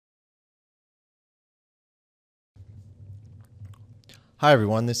Hi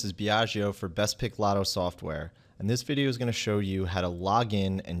everyone, this is Biagio for Best Pick Lotto Software, and this video is going to show you how to log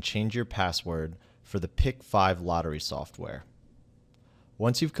in and change your password for the Pick 5 lottery software.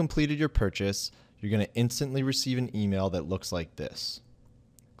 Once you've completed your purchase, you're going to instantly receive an email that looks like this.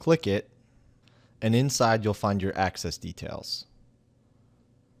 Click it, and inside you'll find your access details.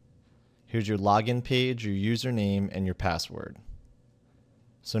 Here's your login page, your username, and your password.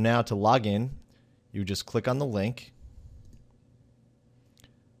 So now to log in, you just click on the link,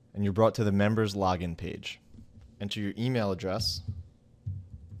 and you're brought to the members login page. Enter your email address,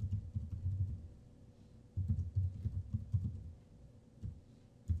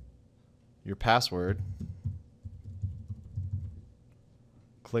 your password,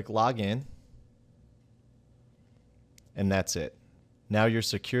 click login, and that's it. Now you're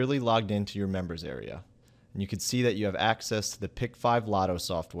securely logged into your members area, and you can see that you have access to the Pick 5 Lotto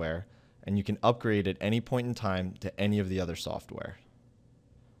software, and you can upgrade at any point in time to any of the other software.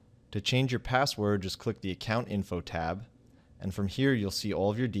 To change your password, just click the Account Info tab, and from here you'll see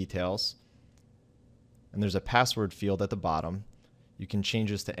all of your details, and there's a password field at the bottom. You can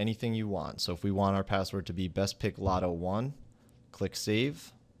change this to anything you want. So if we want our password to be Best Pick Lotto 1, click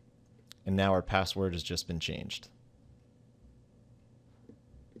Save, and now our password has just been changed.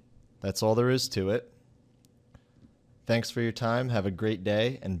 That's all there is to it. Thanks for your time, have a great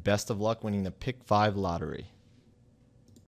day, and best of luck winning the Pick 5 lottery.